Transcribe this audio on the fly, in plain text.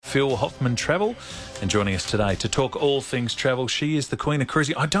Phil Hoffman Travel. And joining us today to talk all things travel, she is the Queen of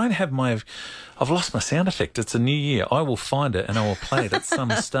Cruising. I've lost my sound effect. It's a new year. I will find it and I will play it at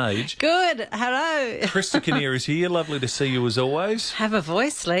some stage. Good. Hello. Krista Kinnear is here. Lovely to see you as always. Have a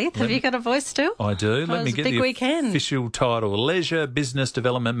voice, Leith. Have you got a voice still? I do. Let me get the official title. Leisure Business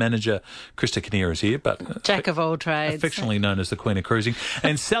Development Manager. Krista Kinnear is here, but Jack of all trades. Affectionately known as the Queen of Cruising.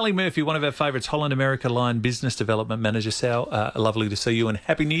 And Sally Murphy, one of our favourites, Holland America Line Business Development Manager. Sal, lovely to see you and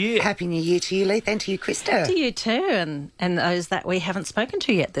Happy New Year. Happy New Year to you, Leith, and to you, Krista. To you too, and those that we haven't spoken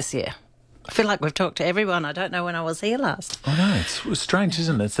to yet this year. I feel like we've talked to everyone. I don't know when I was here last. I know. It's strange,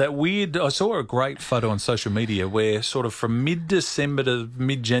 isn't it? It's that weird... I saw a great photo on social media where sort of from mid-December to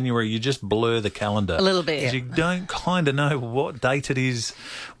mid-January, you just blur the calendar. A little bit. Yeah. You don't kind of know what date it is,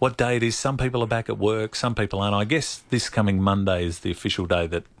 what day it is. Some people are back at work, some people aren't. I guess this coming Monday is the official day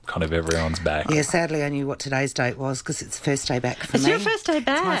that kind of everyone's back. Yeah, sadly I knew what today's date was because it's the first day back for me. It's your first day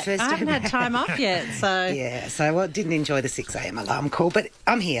back. It's my first day I haven't back. had time off yet, so... Yeah, so I didn't enjoy the 6 a.m. alarm call, but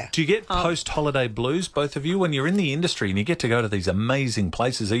I'm here. Do you get post-holiday blues, both of you, when you're in the industry and you get to go to these amazing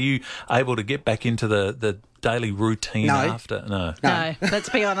places? Are you able to get back into the daily routine after? No, let's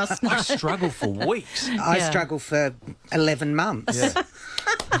be honest. No. I struggle for weeks. I struggle for 11 months. Yeah.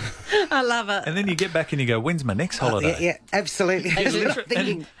 I love it. And then you get back and you go, when's my next holiday? Yeah, absolutely.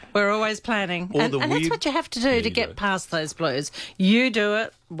 Thinking... We're always planning. And that's what you have to do to get past those blues. You do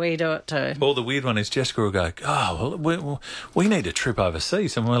it, we do it too. Or the weird one is Jessica will go, we need a trip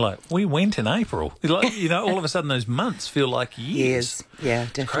overseas. And we're like, we went in April. Like, all of a sudden those months feel like years. Yeah,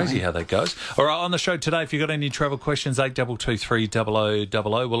 definitely. It's crazy how that goes. All right, on the show today, if you've got any travel questions, 8223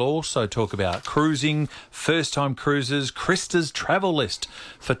 0000. We'll also talk about cruising, first-time cruises, Krista's travel list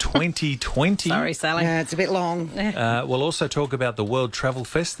for 2020. Sorry, Sally. Yeah, it's a bit long. We'll also talk about the World Travel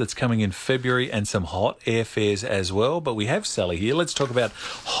Fest that's coming in February and some hot airfares as well. But we have Sally here. Let's talk about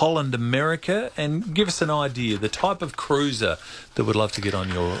Holland America and give us an idea, the type of cruiser that would love to get on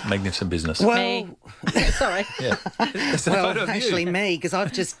your magnificent business. Well, sorry. Yeah. Well, actually me, because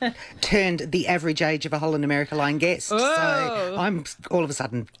I've just turned the average age of a Holland America Line guest. Oh. So I'm all of a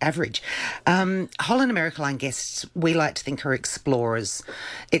sudden average. Holland America Line guests, we like to think are explorers.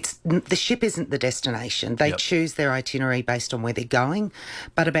 The ship isn't the destination. They choose their itinerary based on where they're going,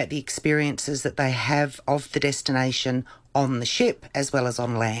 but about the experiences that they have of the destination on the ship as well as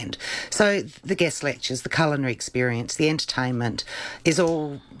on land. So the guest lectures, the culinary experience, the entertainment is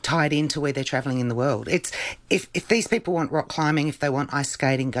all tied into where they're travelling in the world. It's if these people want rock climbing, if they want ice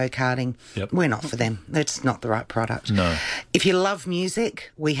skating, go-karting, we're not for them. That's not the right product. No. If you love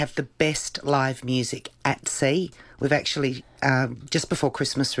music, we have the best live music at sea. We've actually, just before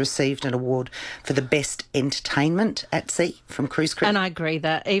Christmas, received an award for the best entertainment at sea from Cruise Crew. And I agree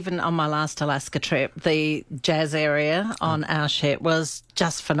that even on my last Alaska trip, the jazz area on our ship was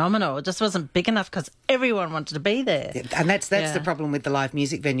just phenomenal. It just wasn't big enough because everyone wanted to be there. Yeah, and that's the problem with the live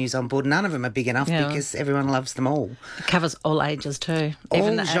music venues on board. None of them are big enough because everyone loves them all. It covers all ages too.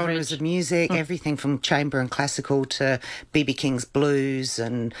 All genres of music, everything from chamber and classical to B.B. King's blues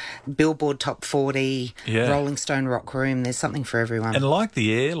and Billboard Top 40, Rolling Stone Rock Room. There's something for everyone. And like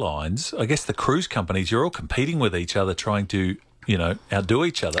the airlines, I guess the cruise companies, you're all competing with each other, trying to, outdo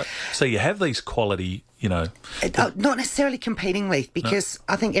each other. So you have these quality... Not necessarily competing, Leith, because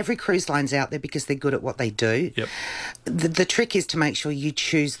I think every cruise line's out there because they're good at what they do. Yep. The trick is to make sure you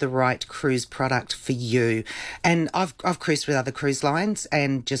choose the right cruise product for you. And I've cruised with other cruise lines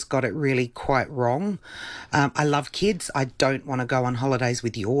and just got it really quite wrong. I love kids. I don't want to go on holidays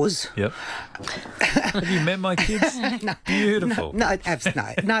with yours. Yep. Have you met my kids? No. Beautiful. No.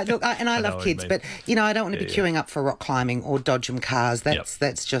 Look, I love kids, but I don't want to be queuing up for rock climbing or Dodgem cars.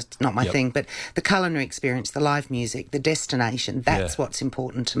 That's just not my thing. But the culinary experience, the live music, the destination, that's what's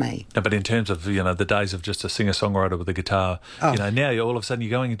important to me. No, but in terms of, the days of just a singer-songwriter with a guitar, now all of a sudden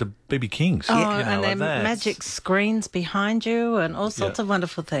you're going into B.B. King's. And then magic screens behind you and all sorts of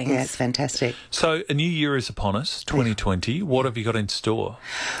wonderful things. Yeah, it's fantastic. So a new year is upon us, 2020. What have you got in store?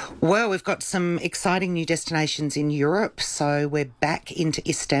 Well, we've got some exciting new destinations in Europe. So we're back into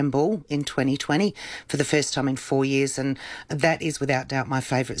Istanbul in 2020 for the first time in 4 years, and that is without doubt my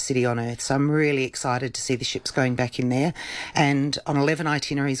favourite city on earth. So I'm really excited to see the ships going back in there. And on 11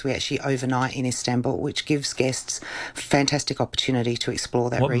 itineraries, we actually overnight in Istanbul, which gives guests fantastic opportunity to explore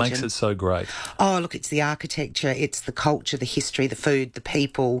that region. What makes it so great? Oh, look, it's the architecture, it's the culture, the history, the food, the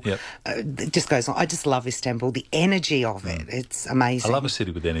people. It just goes on. I just love Istanbul, the energy of it. It's amazing. I love a city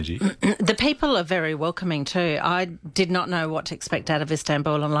with energy. The people are very welcoming too. I did not know what to expect out of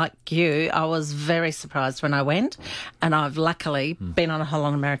Istanbul, and like you, I was very surprised when I went. And I've luckily been on a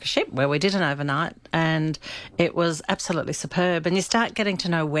Holland America ship where we did an overnight and it was absolutely superb. And you start getting to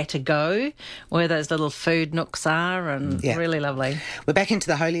know where to go, where those little food nooks are, and really lovely. We're back into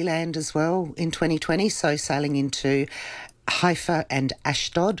the Holy Land as well in 2020, so sailing into Haifa and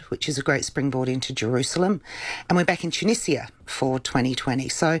Ashdod, which is a great springboard into Jerusalem. And we're back in Tunisia for 2020.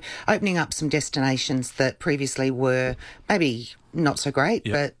 So opening up some destinations that previously were maybe not so great,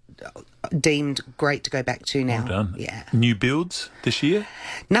 but deemed great to go back to now. Well done. Yeah. New builds this year?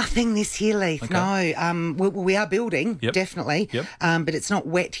 Nothing this year, Leith. Okay. No. We are building, definitely. Yep. But it's not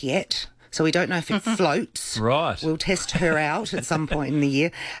wet yet. So we don't know if it floats. Right. We'll test her out at some point in the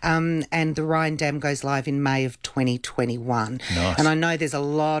year. And the Rhine Dam goes live in May of 2021. Nice. And I know there's a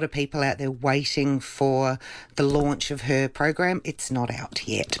lot of people out there waiting for the launch of her program. It's not out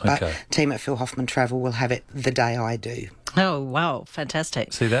yet. But team at Phil Hoffman Travel will have it the day I do. Oh, wow.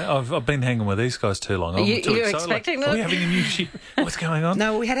 Fantastic. See that? I've been hanging with these guys too long. I'm too You're excited. expecting Are we that? having a new ship? What's going on?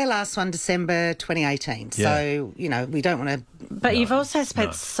 No, we had our last one December 2018. Yeah. So, we don't want to... But you've also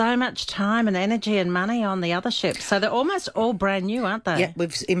spent so much time and energy and money on the other ships. So they're almost all brand new, aren't they? Yeah,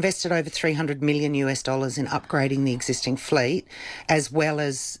 we've invested over $300 million in upgrading the existing fleet, as well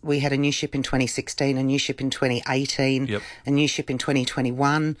as we had a new ship in 2016, a new ship in 2018, a new ship in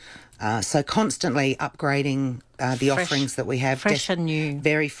 2021. So constantly upgrading the offerings that we have. Fresh and new.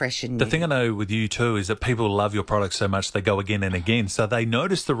 Very fresh and new. The thing I know with you too is that people love your product so much they go again and again. So they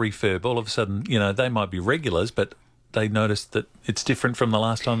notice the refurb. All of a sudden, they might be regulars, but they notice that it's different from the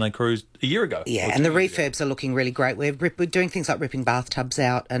last time they cruised a year ago. Yeah, and the refurbs are looking really great. We're doing things like ripping bathtubs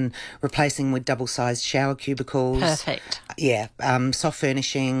out and replacing with double-sized shower cubicles. Perfect. Yeah, soft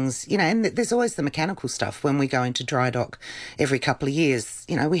furnishings, and there's always the mechanical stuff. When we go into dry dock every couple of years,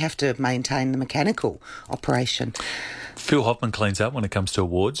 we have to maintain the mechanical operation. Phil Hoffman cleans up when it comes to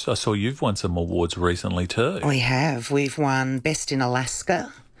awards. I saw you've won some awards recently too. We have. We've won Best in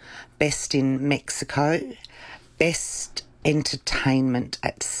Alaska, Best in Mexico, Best Entertainment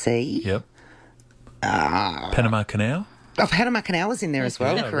at Sea. Yep. Panama Canal? Oh, Panama Canal was in there as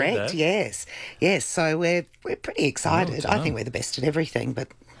well, Yeah, I read correct? that. Yes. Yes, so we're pretty excited. Well I think we're the best at everything, but,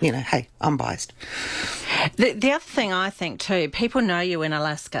 hey, I'm biased. The other thing I think too, people know you in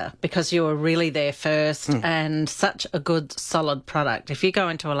Alaska because you were really there first and such a good, solid product. If you go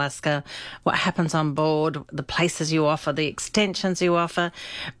into Alaska, what happens on board, the places you offer, the extensions you offer,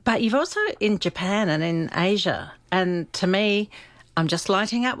 but you've also in Japan and in Asia. And to me, I'm just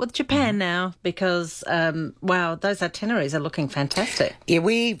lighting up with Japan now because, wow, those itineraries are looking fantastic. Yeah,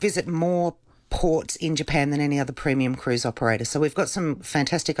 we visit more ports in Japan than any other premium cruise operator. So we've got some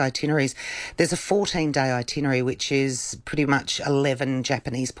fantastic itineraries. There's a 14-day itinerary, which is pretty much 11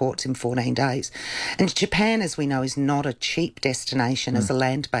 Japanese ports in 14 days. And Japan, as we know, is not a cheap destination as a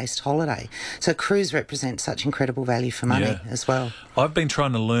land-based holiday. So cruise represents such incredible value for money as well. I've been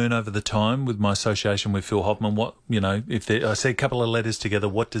trying to learn over the time with my association with Phil Hoffman what, if I see a couple of letters together,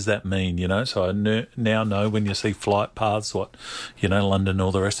 what does that mean, So I now know when you see flight paths, what, London,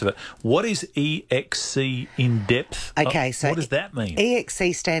 all the rest of it. What is EXC in depth? Okay, so what does that mean?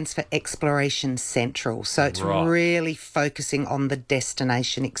 EXC stands for Exploration Central. So it's really focusing on the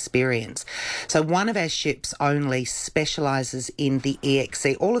destination experience. So one of our ships only specialises in the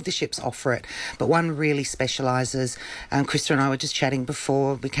EXC. All of the ships offer it, but one really specialises. Krista and I were just chatting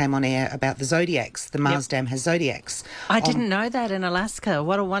before we came on air about the Zodiacs. The Mars Dam has Zodiacs. I didn't know that in Alaska.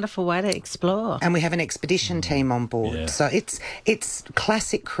 What a wonderful way to explore. And we have an expedition team on board. Yeah. So it's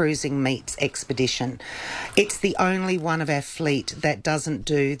classic cruising meets expedition. It's the only one of our fleet that doesn't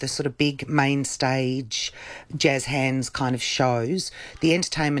do the sort of big main stage jazz hands kind of shows. The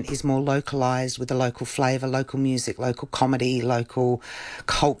entertainment is more localised with a local flavour, local music, local comedy, local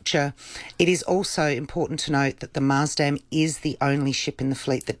culture. It is also important to note that the Mars Dam is the only ship in the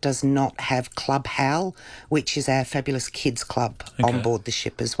fleet that does not have Club HAL, which is our fabulous kids club on board the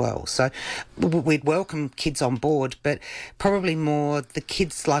ship as well. So we'd welcome kids on board, but probably more the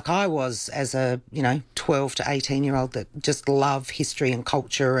kids like I was as a 12 to 18-year-old that just love history and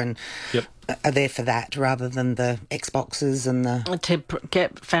culture and are there for that rather than the Xboxes and the... To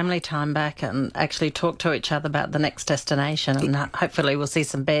get family time back and actually talk to each other about the next destination, and hopefully we'll see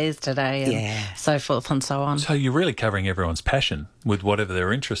some bears today and so forth and so on. So you're really covering everyone's passion with whatever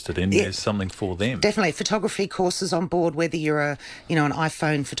they're interested in. There's something for them. Definitely. Photography courses on board, whether you're an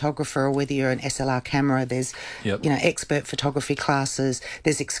iPhone photographer or whether you're an SLR camera, there's expert photography classes.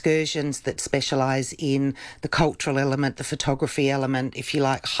 There's excursions that specialise in the cultural element, the photography element, if you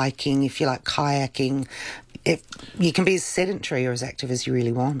like hiking, if you like kayaking, you can be as sedentary or as active as you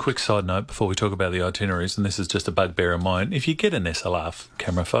really want. Quick side note before we talk about the itineraries, and this is just a bugbear of mine. If you get an SLR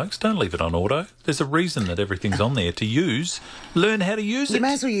camera, folks, don't leave it on auto. There's a reason that everything's on there to use. Learn how to use it. You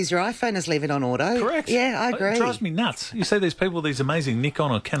may as well use your iPhone as leave it on auto. Correct. Yeah, I agree. It drives me nuts. You see these people with these amazing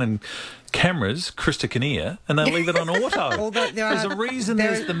Nikon or Canon cameras, Krista Kinnear, and they leave it on auto. Although There's a reason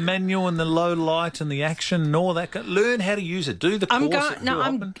there's the manual and the low light and the action and all that. Learn how to use it. Do the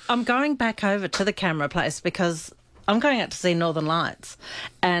course. I'm going back over to the camera place because I'm going out to see Northern Lights,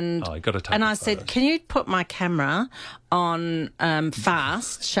 and you've got to take I photos. said, "Can you put my camera on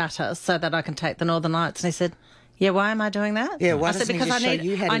fast shutter so that I can take the Northern Lights?" And he said, "Yeah, why am I doing that?" Yeah, why I said, doesn't he "Because just show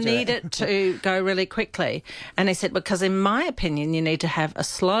you how to I do need it?" it to go really quickly." And he said, "Because in my opinion, you need to have a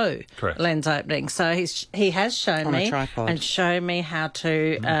slow Correct. lens opening." So he has shown On a me tripod. and shown me how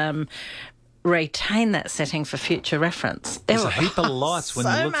to retain that setting for future reference. There's a heap of lights when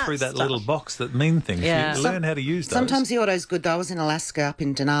So you look much through that stuff. little box that mean things. Yeah. You learn how to use those. Sometimes the auto's good, though. I was in Alaska up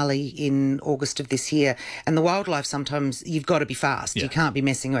in Denali in August of this year, and the wildlife, sometimes you've got to be fast. Yeah. You can't be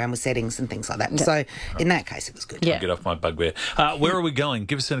messing around with settings and things like that. So in that case, it was good. Yeah. Get off my bugbear. Where are we going?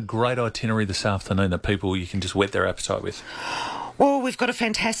 Give us a great itinerary this afternoon that people you can just whet their appetite with. Well, we've got a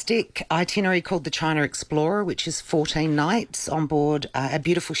fantastic itinerary called the China Explorer, which is 14 nights on board a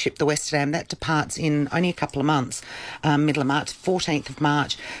beautiful ship, the Westerdam. That departs in only a couple of months, middle of March, 14th of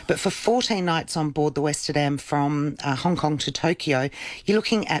March. But for 14 nights on board the Westerdam from Hong Kong to Tokyo, you're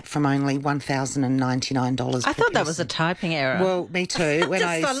looking at from only $1,099 I per thought that was a person. typing error. Well, me too. When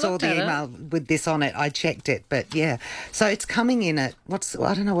I Just saw looked the at it. email with this on it, I checked it. But yeah, so it's coming in at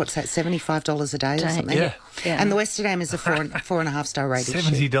I don't know what's that, $75 a day or something. Yeah. Yeah. And the Westerdam is a four and a half star rated ship.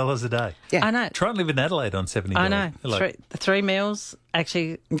 $70 a day. Yeah. I know. Try and live in Adelaide on $70. I know. Like, Three meals,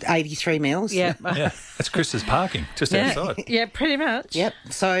 actually. 83 meals. Yeah. yeah, that's Chris's parking just Yeah, outside. yeah, pretty much. Yep.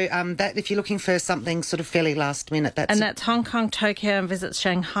 So that if you're looking for something sort of fairly last minute, That's Hong Kong, Tokyo, and visits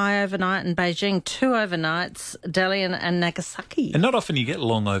Shanghai overnight and Beijing 2 overnights, Delhi and Nagasaki. And not often you get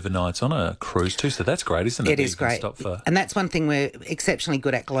long overnights on a cruise too, so that's great, isn't it? it That is you can great. Stop for... And that's one thing we're exceptionally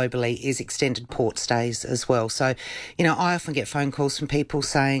good at globally is extended port stays as well. So, I often get phone calls from people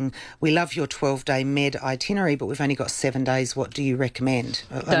saying, we love your 12-day med itinerary, but we've only got 7 days. What do you recommend?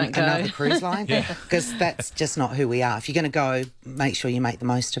 Don't go. Another cruise line? Because that's just not who we are. If you're going to go, make sure you make the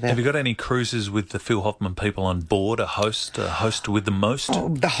most of it. Have you got any cruises with the Phil Hoffman people on board, a host with the most?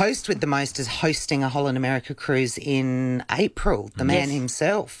 The host with the most is hosting a Holland America cruise in April. The man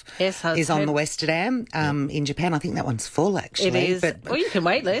himself Yes, is on the husband. Westerdam in Japan. I think that one's full, actually. It is. But, Well, you can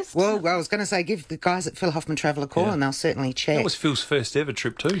wait list. well, I was going to say, give the guys at Phil Hoffman Travel a call and they'll certainly check. That was Phil's first ever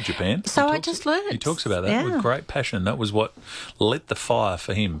trip to Japan. So He I talks- just learnt. He talks about that Yeah. with great passion. That was what lit the fire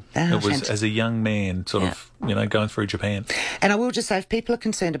for him. Oh, it was fantastic. as a young man, sort of, going through Japan. And I will just say, if people are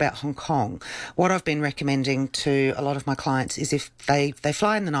concerned about Hong Kong, what I've been recommending to a lot of my clients is if they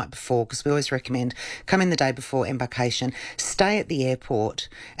fly in the night before, because we always recommend come in the day before embarkation, stay at the airport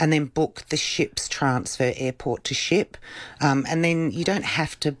and then book the ship's transfer airport to ship. And then you don't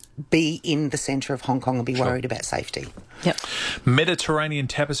have to be in the centre of Hong Kong and be worried about safety. Yep. Mediterranean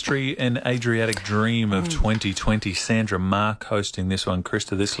Tapestry and Adriatic Dream of 2020. Sandra Mark hosting this one.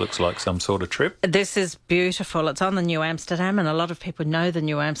 Krista, this looks like some sort of trip. This is beautiful. It's on the New Amsterdam, and a lot of people know the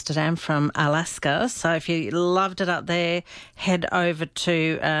New Amsterdam from Alaska. So if you loved it up there, head over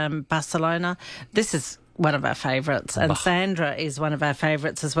to Barcelona. This is one of our favourites, and Sandra is one of our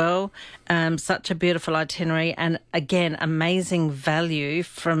favourites as well. Such a beautiful itinerary, and again, amazing value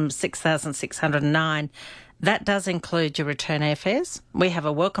from 6,609. That does include your return airfares. We have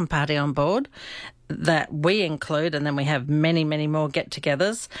a welcome party on board that we include, and then we have many, many more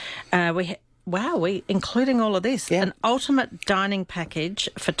get-togethers. We including all of this, an ultimate dining package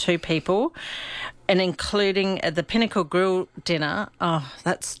for 2 people, and including the Pinnacle Grill dinner. Oh,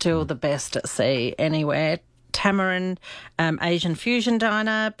 that's still the best at sea anywhere. Tamarind Asian fusion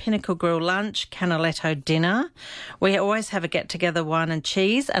diner, Pinnacle Grill lunch, Canaletto dinner. We always have a get-together wine and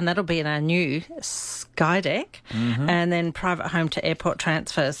cheese, and that'll be in our new Sky Deck, and then private home to airport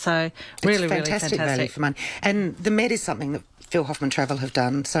transfers. So really, It's fantastic value for money. And the Med is something that Phil Hoffman Travel have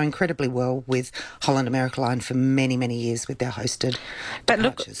done so incredibly well with Holland America Line for many, many years with their hosted But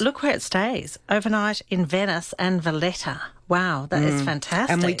departures. look where it stays. Overnight in Venice and Valletta. Wow, that is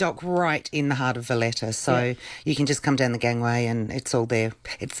fantastic. And we dock right in the heart of Valletta, so you can just come down the gangway and it's all there.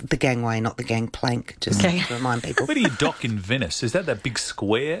 It's the gangway, not the gangplank, just to remind people. Where do you dock in Venice? Is that big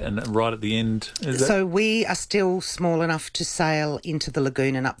square and right at the end? So we are still small enough to sail into the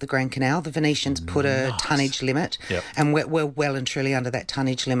lagoon and up the Grand Canal. The Venetians put a tonnage limit, and we're well and truly under that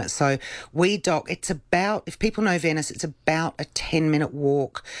tonnage limit. So we dock, it's about, if people know Venice, it's about a 10-minute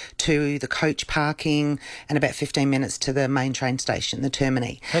walk to the coach parking and about 15 minutes to the main train station, the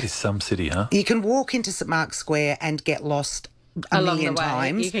Termini. That is some city, huh? You can walk into St Mark's Square and get lost along million the way.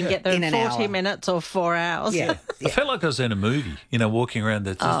 times. You can get there in 40 minutes or 4 hours. Yeah. I felt like I was in a movie, walking around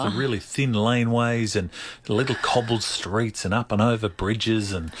the really thin laneways and the little cobbled streets and up and over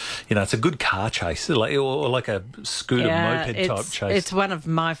bridges, and it's a good car chase, or like a scooter moped type chase. It's one of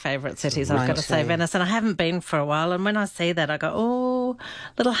my favourite cities, I've got to say, Venice, and I haven't been for a while, and when I see that I go, oh,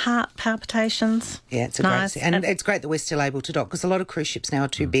 little heart palpitations. Yeah, it's a nice. great, and it's great that we're still able to dock, because a lot of cruise ships now are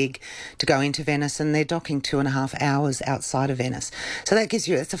too big to go into Venice, and they're docking 2.5 hours outside of Venice. So that gives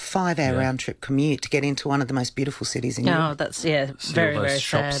you, it's a 5-hour round trip commute to get into one of the most beautiful cities in Europe. Oh, that's, See very, all those very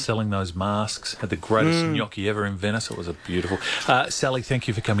shops sad. selling those masks. Had the greatest gnocchi ever in Venice. It was a beautiful. Sally, thank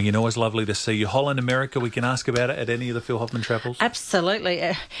you for coming in. Always lovely to see you. Holland America, we can ask about it at any of the Phil Hoffman travels?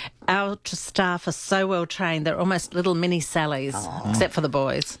 Absolutely. Our staff are so well trained. They're almost little mini Sallys, except for the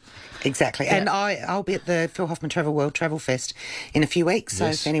boys. Exactly. Yeah. And I'll be at the Phil Hoffman World Travel Fest in a few weeks. So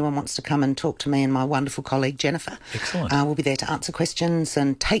if anyone wants to come and talk to me and my wonderful colleague Jennifer, excellent. We'll be there to answer questions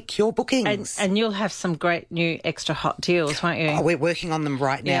and take your bookings. And you'll have some great new extra hot deals, won't you? Oh, we're working on them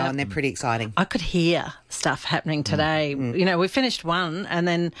right now and they're pretty exciting. I could hear stuff happening today. We finished one and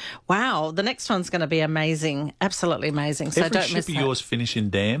then, wow, the next one's going to be amazing. Absolutely amazing. So Every don't ship miss of that. yours finish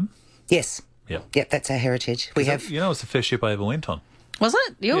in Dam? Yes. Yep, that's our heritage. We have. It's the first ship I ever went on. Was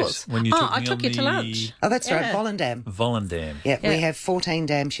it yours? Yes, when you took me I took on you to the- lunch. Oh, that's right, Volendam. Volendam. Yeah, we have 14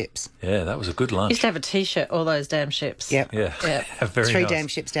 dam ships. Yeah, that was a good lunch. Used to have a T-shirt, all those damn ships. Yep. Yeah, very 3 nice. dam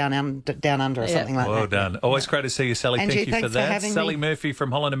ships down under or something like Well that. done. Always great to see you, Sally. Angie, Thank you for thanks for that. having Sally me. Murphy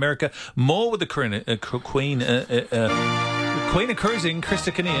from Holland America. More with the Queen of Cruising,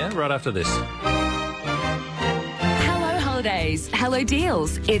 Krista Kinnear, right after this. Holidays, hello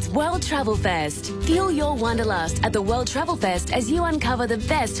deals. It's World Travel Fest. Fuel your wanderlust at the World Travel Fest as you uncover the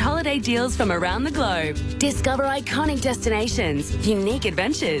best holiday deals from around the globe. Discover iconic destinations, unique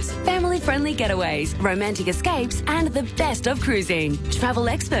adventures, family-friendly getaways, romantic escapes, and the best of cruising. Travel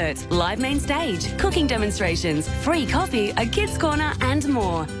experts, live main stage, cooking demonstrations, free coffee, a kids' corner, and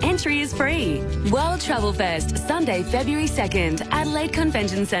more. Entry is free. World Travel Fest, Sunday, February 2nd, Adelaide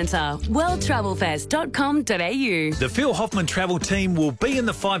Convention Centre. worldtravelfest.com.au. The Phil Hoffman travel team will be in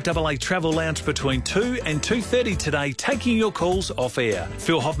the 5AA Travel Lounge between 2 and 2:30 today, taking your calls off air.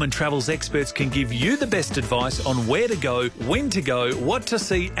 Phil Hoffman Travels experts can give you the best advice on where to go, when to go, what to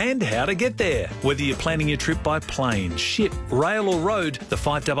see, and how to get there. Whether you're planning your trip by plane, ship, rail, or road, the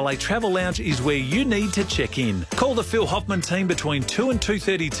 5AA Travel Lounge is where you need to check in. Call the Phil Hoffman team between 2 and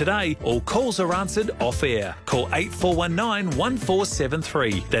 2:30 today. All calls are answered off air. Call 8419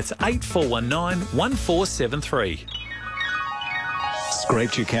 1473. That's 8419 1473.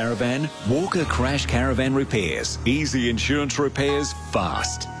 Scraped your caravan? Walker Crash Caravan Repairs. Easy insurance repairs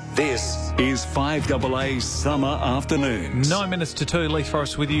fast. This is 5AA Summer Afternoons. 9 minutes to 2, Lee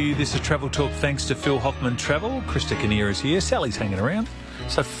Forrest with you. This is Travel Talk thanks to Phil Hoffman Travel. Krista Kinnear is here. Sally's hanging around.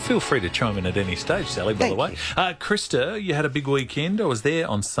 So feel free to chime in at any stage, Sally, by the way. Krista, you had a big weekend. I was there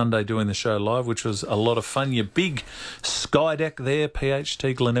on Sunday doing the show live, which was a lot of fun. Your big sky deck there,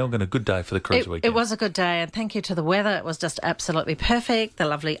 PHT Glenelg, a good day for the cruise weekend. It was a good day, and thank you to the weather. It was just absolutely perfect. The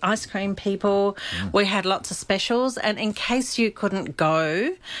lovely ice cream people. We had lots of specials, and in case you couldn't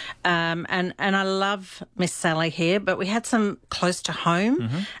go, and I love Miss Sally here, but we had some close to home,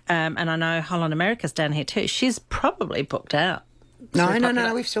 and I know Holland America's down here too. She's probably booked out. No,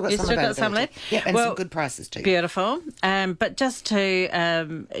 we've still got You've some still got availability. some left? Yeah, and some good prices too. Beautiful. But just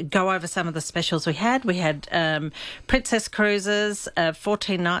to go over some of the specials we had Princess Cruises,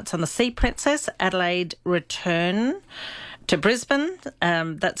 14 nights on the Sea Princess, Adelaide return to Brisbane.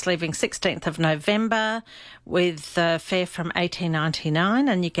 That's leaving 16th of November with fare from $18.99,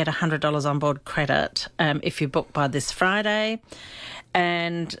 and you get $100 on board credit if you book by this Friday.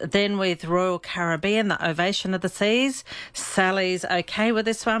 And then with Royal Caribbean, the Ovation of the Seas, Sally's okay with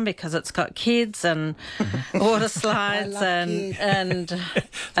this one because it's got kids and water slides and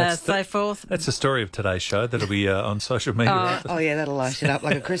so forth. That's the story of today's show. That'll be on social media. Oh, yeah, that'll light it up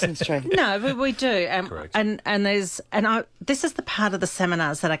like a Christmas tree. No, we do. Correct. This is the part of the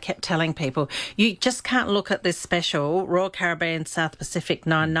seminars that I kept telling people. You just can't look at this special, Royal Caribbean South Pacific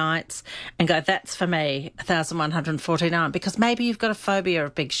 9 nights, and go, that's for me, 1,149, because maybe you've got a phobia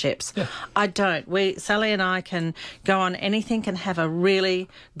of big ships. Yeah. I don't. Sally and I can go on anything and have a really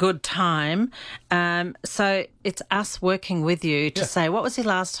good time. So it's us working with you to say, what was your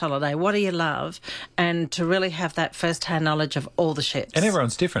last holiday? What do you love? And to really have that first-hand knowledge of all the ships. And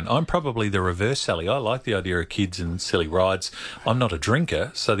everyone's different. I'm probably the reverse, Sally. I like the idea of kids and silly rides. I'm not a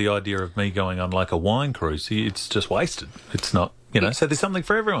drinker, so the idea of me going on like a wine cruise, it's just wasted. It's not, so there's something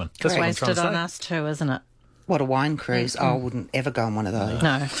for everyone. That's what I'm trying wasted to say. on us too, isn't it? What a wine cruise. I wouldn't ever go on one of those.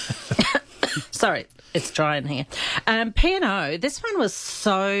 No. Sorry, it's dry in here. P&O, this one was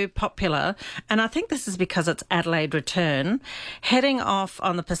so popular, and I think this is because it's Adelaide return, heading off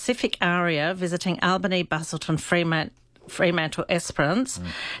on the Pacific Aria, visiting Albany, Busselton, Fremantle, Esperance,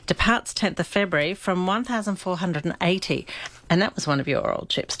 departs 10th of February from 1,480, and that was one of your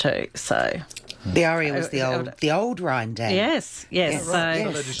old ships too, so... The Aria was the old Rhine Dam. Yes. Yeah, So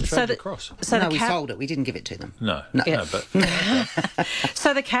they just traded across. So we sold it. We didn't give it to them. No, Yeah. but...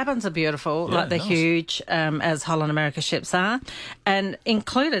 So the cabins are beautiful, Yeah, like they're nice. huge, as Holland America ships are. And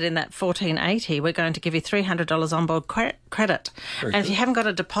included in that 1,480, we're going to give you $300 onboard credit. Very and if good. you haven't got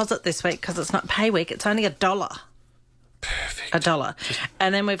a deposit this week because it's not pay week, it's only $1. Perfect. $1.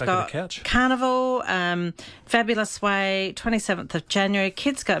 And then we've back of got the couch. Carnival, Fabulous Way, 27th of January.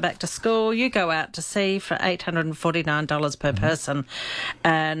 Kids go back to school. You go out to sea for $849 per person.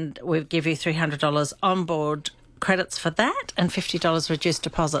 And we give you $300 onboard credits for that and $50 reduced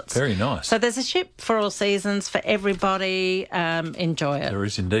deposits. Very nice. So there's a ship for all seasons, for everybody. Enjoy it. There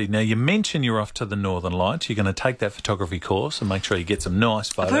is indeed. Now, you mentioned you're off to the Northern Lights. You're going to take that photography course and make sure you get some nice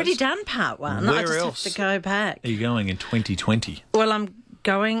photos. I've already done part one. I Where just else? have to go back. Are you going in 2020? Well, I'm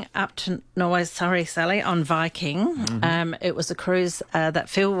going up to Norway, sorry, Sally, on Viking. It was a cruise that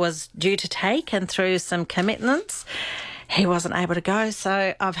Phil was due to take, and through some commitments, he wasn't able to go.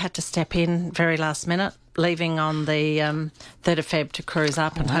 So I've had to step in very last minute, leaving on the 3rd of Feb to cruise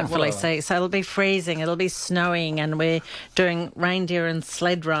up and hopefully see. So it'll be freezing, it'll be snowing, and we're doing reindeer and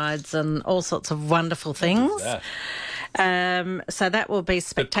sled rides and all sorts of wonderful things. So that will be The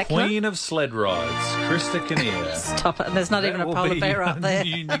spectacular. Queen of Sled Rides, Krista Kinnear. Stop it. There's not even That a will polar be bear up your there.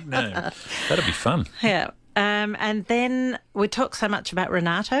 new nickname. That'll be fun. Yeah. And then we talk so much about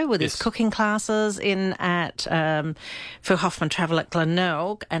Renato with his Yes. cooking classes in at Phil Hoffman Travel at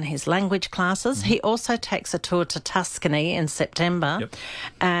Glenelg and his language classes. He also takes a tour to Tuscany in September. Yep.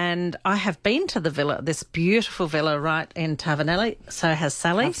 And I have been to the villa, this beautiful villa right in Tavanelli. So has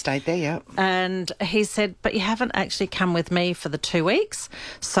Sally. I've stayed there, yeah. And he said, but you haven't actually come with me for the 2 weeks.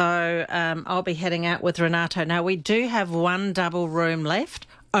 So I'll be heading out with Renato. Now, we do have one double room left.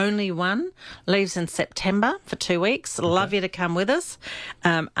 Only one. Leaves in September for 2 weeks. Love you to come with us.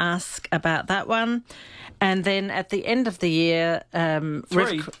 Ask about that one. And then at the end of the year...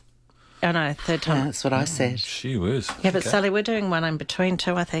 Three? I know, third time. Yeah, that's what I said. She was. Yeah, but Okay. Sally, we're doing one in between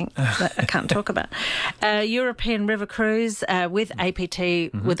too, I think, that I can't talk about. European River Cruise with APT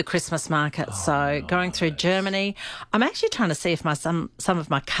with the Christmas market. So going through Germany. I'm actually trying to see if some of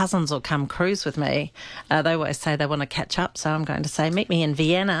my cousins will come cruise with me. They always say they want to catch up, so I'm going to say meet me in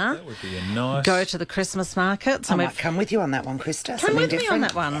Vienna. That would be a nice... Go to the Christmas markets. I And might come with you on that one, Come Krista. Something with me on different.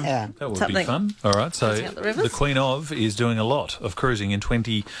 that one. Yeah. That would be something. fun. All right, so Crossing out the rivers. the Queen of is doing a lot of cruising in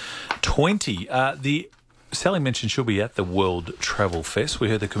 2020. Sally mentioned she'll be at the World Travel Fest. We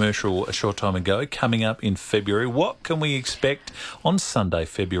heard the commercial a short time ago, coming up in February. What can we expect on Sunday,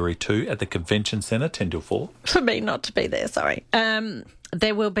 February 2 at the Convention Centre, 10 till 4? For me not to be there, sorry.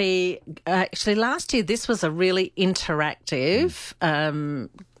 There will be, actually last year this was a really interactive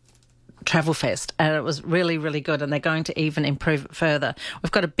Travel Fest, and it was really, really good, and they're going to even improve it further.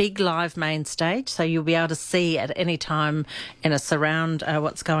 We've got a big live main stage, so you'll be able to see at any time in a surround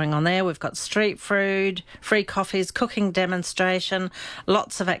what's going on there. We've got street food, free coffees, cooking demonstration,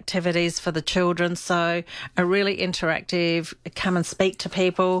 lots of activities for the children, so a really interactive, come and speak to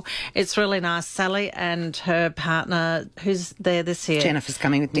people. It's really nice. Sally and her partner, who's there this year? Jennifer's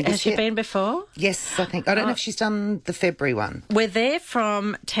coming with me Has this she year. been before? Yes, I think. I don't know if she's done the February one. We're there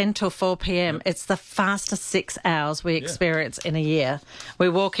from 10 till 4 p.m. It's the fastest 6 hours we experience in a year. We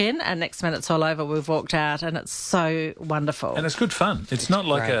walk in and next minute it's all over. We've walked out and it's so wonderful. And it's good fun. It's not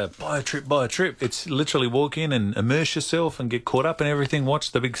like Great. a buy a trip. It's literally walk in and immerse yourself and get caught up in everything.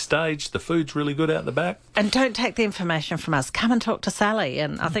 Watch the big stage. The food's really good out the back. And don't take the information from us. Come and talk to Sally.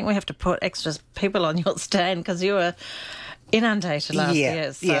 And I think we have to put extra people on your stand because you were inundated last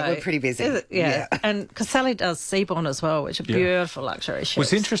year. So yeah, we're pretty busy. Yeah. And because Sally does Seabourn as well, which are beautiful luxury ships. It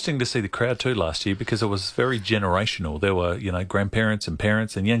was interesting to see the crowd too last year because it was very generational. There were, grandparents and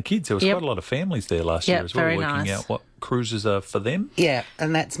parents and young kids. There was quite a lot of families there last year as well, very working nice. out what cruises are for them. Yeah,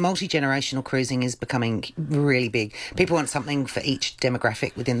 and that's multi-generational cruising is becoming really big. People want something for each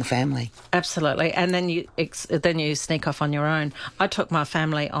demographic within the family. Absolutely. And then you sneak off on your own. I took my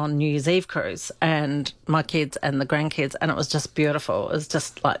family on New Year's Eve cruise and my kids and the grandkids, and it was just beautiful. It was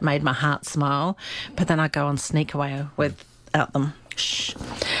just like made my heart smile. But then I go on sneak away without them. Shh.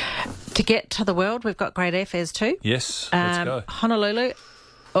 To get to the world, we've got great airfares too. Yes, let's go. Honolulu.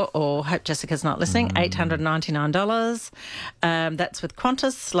 Hope Jessica's not listening. $899. That's with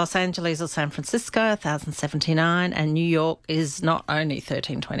Qantas. Los Angeles or San Francisco, $1,079. And New York is not only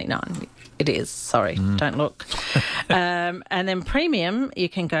 $1,329. It is. Sorry, don't look. And then premium, you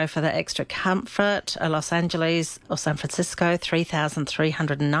can go for the extra comfort. Los Angeles or San Francisco,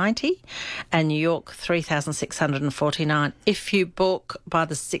 $3,390. And New York, $3,649. If you book by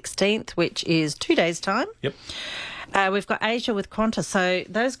the 16th, which is 2 days' time. Yep. We've got Asia with Qantas. So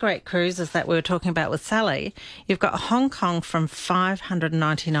those great cruises that we were talking about with Sally, you've got Hong Kong from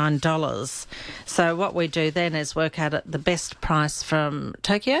 $599. So what we do then is work out at the best price from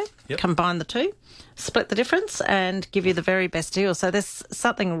Tokyo, combine the two, split the difference and give you the very best deal. So there's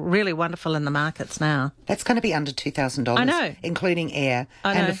something really wonderful in the markets now. That's going to be under $2,000. I know. Including air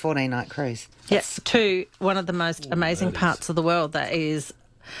and a 14-night cruise. Yes, to one of the most amazing parts of the world that is...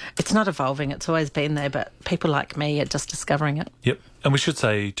 It's not evolving, it's always been there, but people like me are just discovering it. Yep. And we should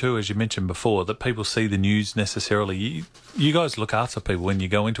say, too, as you mentioned before, that people see the news necessarily. You guys look after people when you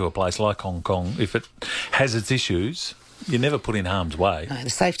go into a place like Hong Kong. If it has its issues, you never put in harm's way. No, the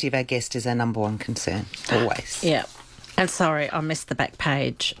safety of our guest is our number one concern, always. Yeah. And sorry, I missed the back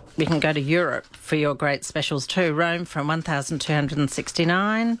page. You can go to Europe for your great specials too. Rome from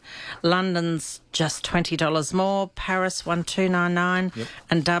 $1,269. London's just $20 more. Paris $1,299.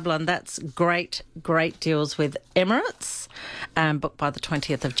 And Dublin, that's great deals with Emirates, booked by the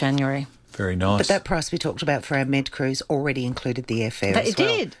 20th of January. Very nice. But that price we talked about for our Med cruise already included the airfare as It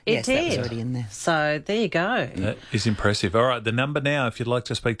well. did. Yes, It that did. was already in there. So there you go. That is impressive. All right, the number now, if you'd like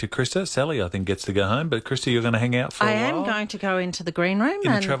to speak to Krista. Sally, I think, gets to go home. But Krista, you're going to hang out for a while? I am going to go into the green room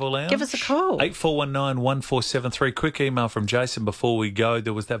in and the travel lounge. give us a call. 8419-1473. Quick email from Jason before we go.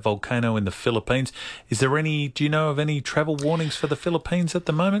 There was that volcano in the Philippines. Do you know of any travel warnings for the Philippines at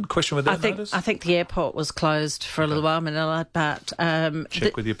the moment? Question without notice? I think the airport was closed for a little while, Manila, but...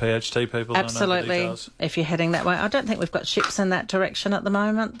 Check with your PHT people. Absolutely. If you're heading that way. I don't think we've got ships in that direction at the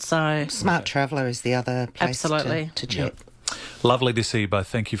moment, so... Smart Traveller is the other place Absolutely. to check. Lovely to see you both.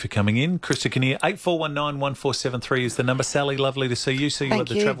 Thank you for coming in. Krista Kinnear, 8419-1473 is the number. Sally, lovely to see you. See you at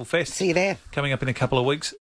the Travel Fest. See you there. Coming up in a couple of weeks.